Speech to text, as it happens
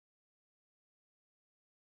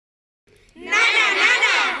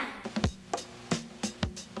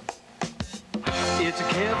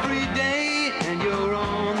every day and you're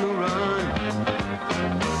on the run,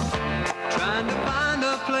 trying to find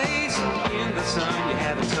a place in the sun. You're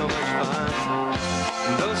having so much fun.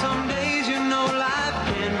 And though some days you know life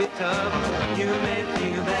can be tough, you may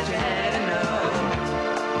feel that you had enough,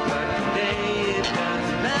 but today it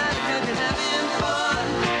doesn't matter 'cause you're having fun.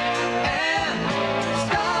 And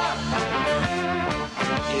stop,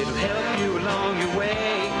 it'll help you along your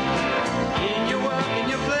way, in your work, in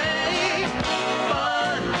your play.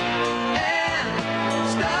 Fun and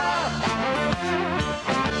stop,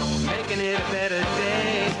 making it a better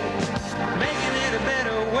day, making it a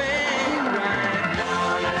better way. Right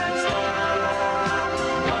now, let's start.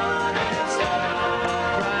 Fun and start.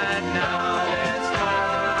 Right now, let's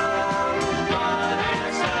start. Fun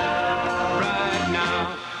and start. Right now.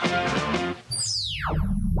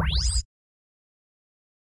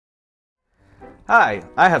 Hi,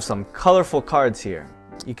 I have some colorful cards here.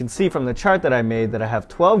 You can see from the chart that I made that I have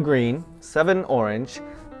 12 green, 7 orange,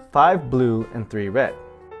 5 blue, and 3 red.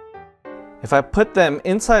 If I put them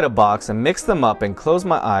inside a box and mix them up and close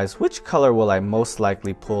my eyes, which color will I most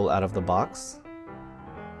likely pull out of the box?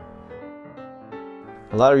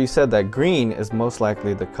 A lot of you said that green is most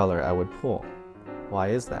likely the color I would pull. Why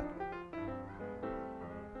is that?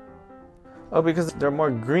 Oh, because they're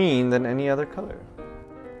more green than any other color.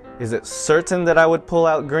 Is it certain that I would pull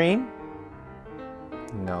out green?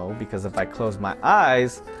 No, because if I close my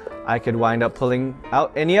eyes, I could wind up pulling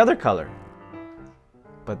out any other color.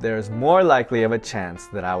 But there's more likely of a chance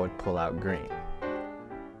that I would pull out green.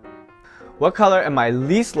 What color am I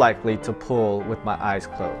least likely to pull with my eyes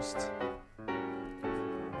closed?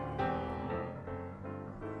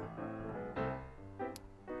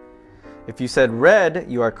 If you said red,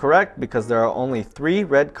 you are correct because there are only 3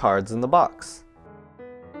 red cards in the box.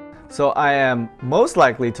 So I am most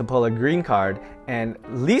likely to pull a green card and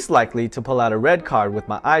least likely to pull out a red card with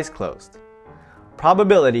my eyes closed.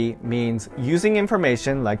 Probability means using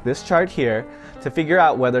information like this chart here to figure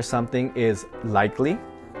out whether something is likely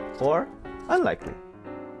or unlikely.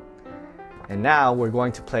 And now we're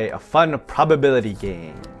going to play a fun probability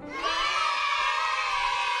game.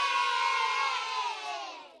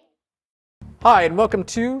 Hi, and welcome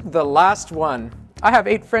to the last one. I have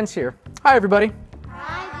 8 friends here. Hi, everybody.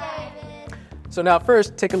 Hi, David. So now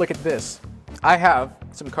first, take a look at this. I have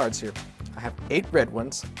some cards here. I have 8 red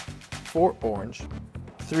ones, 4 orange,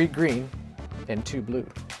 3 green, and 2 blue.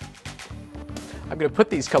 I'm going to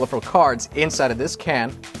put these colorful cards inside of this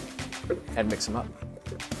can and mix them up.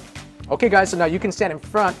 Okay, guys, so now you can stand in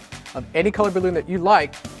front of any color balloon that you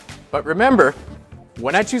like, but remember,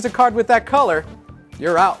 when I choose a card with that color,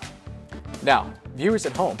 you're out. Now, viewers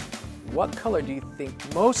at home, what color do you think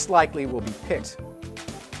most likely will be picked?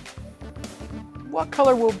 What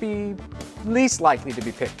color will be least likely to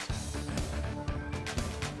be picked?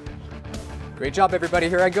 Great job, everybody.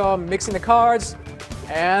 Here I go. I'm mixing the cards.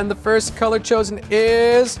 And the first color chosen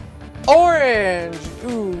is orange.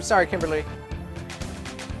 Ooh, sorry, Kimberly.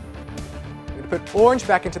 I'm going to put orange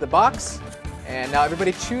back into the box. And now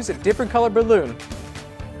everybody choose a different color balloon.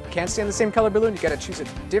 Can't stay on the same color balloon, you gotta choose a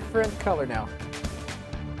different color now.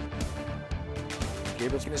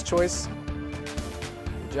 Gabriel's getting his choice.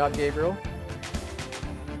 Good job, Gabriel.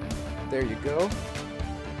 There you go.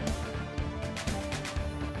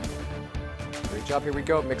 Great job, here we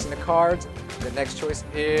go, mixing the cards. The next choice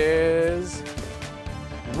is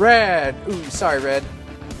red. Ooh, sorry, red.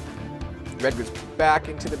 Red goes back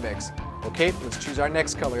into the mix. Okay, let's choose our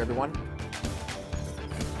next color, everyone.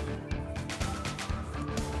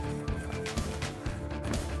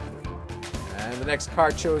 The next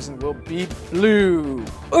card chosen will be blue.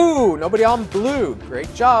 Ooh, nobody on blue.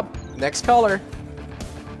 Great job. Next color.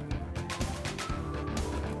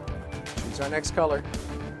 Choose our next color.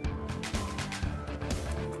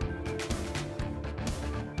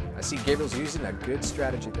 I see Gabriel's using a good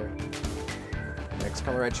strategy there. Next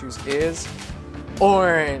color I choose is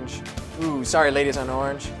orange. Ooh, sorry ladies on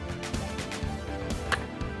orange.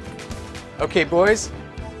 Okay, boys,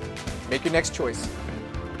 make your next choice.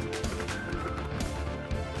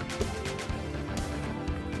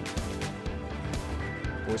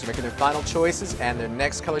 Boys are making their final choices, and their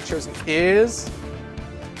next color chosen is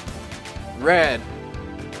red.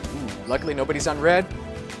 Ooh, luckily, nobody's on red.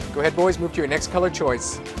 Go ahead, boys, move to your next color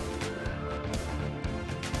choice.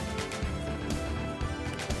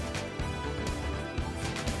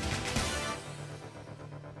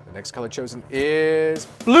 The next color chosen is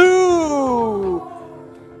blue.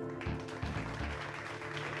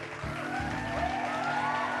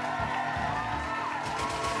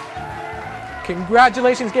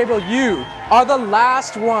 Congratulations, Gabriel. You are the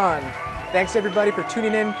last one. Thanks everybody for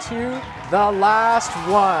tuning in to The Last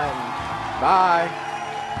One. Bye.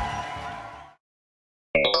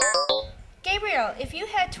 Gabriel, if you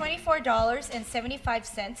had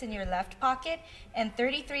 $24.75 in your left pocket and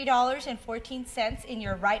 $33.14 in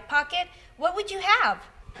your right pocket, what would you have?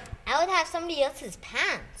 I would have somebody else's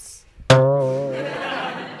pants.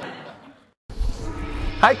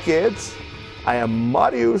 Hi kids, I am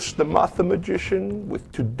Marius the Mathemagician with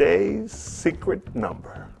today's secret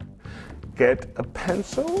number. Get a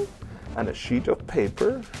pencil and a sheet of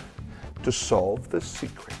paper to solve the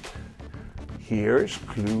secret. Here's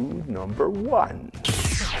clue number 1.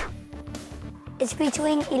 It's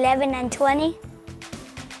between 11 and 20.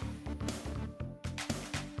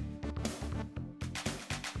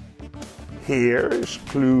 Here's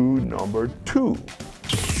clue number 2.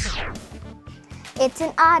 It's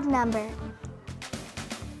an odd number.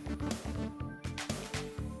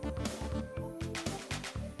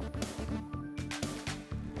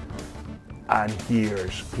 And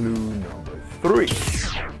here's clue number 3.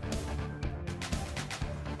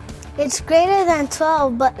 It's greater than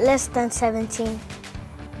 12 but less than 17.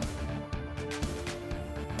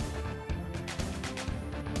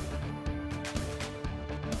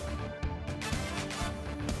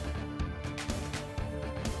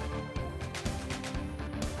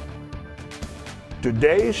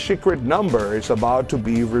 Today's secret number is about to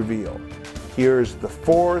be revealed. Here's the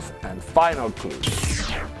 4th and final clue.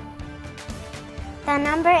 The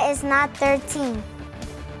number is not 13.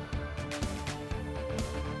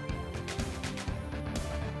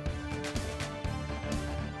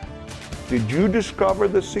 Did you discover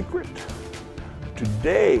the secret?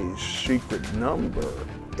 Today's secret number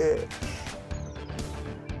is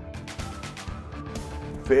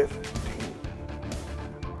 15.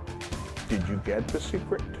 Did you get the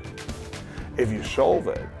secret? If you solve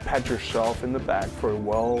it, pat yourself in the back for a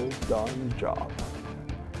well done job.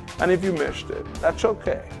 And if you missed it, that's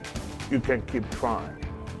okay. You can keep trying.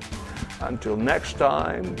 Until next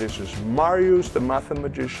time, this is Marius the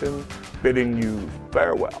Mathemagician bidding you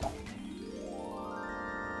farewell.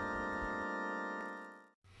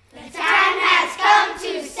 The time has come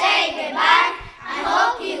to say goodbye. I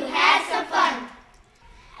hope you had some fun.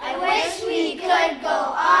 I wish we could go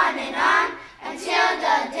on and on until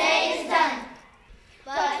the day is done.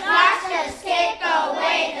 But clocks just take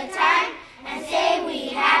away the time and say we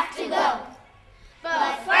have to go.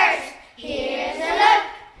 But first, here's a look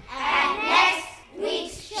at next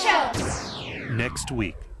week's show. Next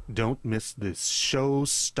week, don't miss this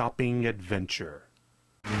show-stopping adventure.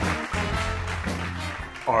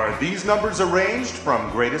 Are these numbers arranged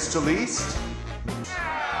from greatest to least?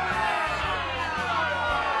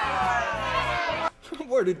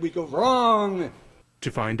 Where did we go wrong?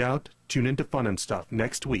 To find out, tune into Fun and Stuff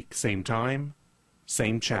next week, same time,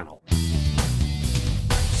 same channel.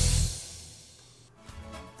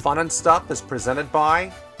 Fun and Stuff is presented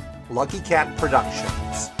by Lucky Cat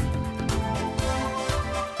Productions.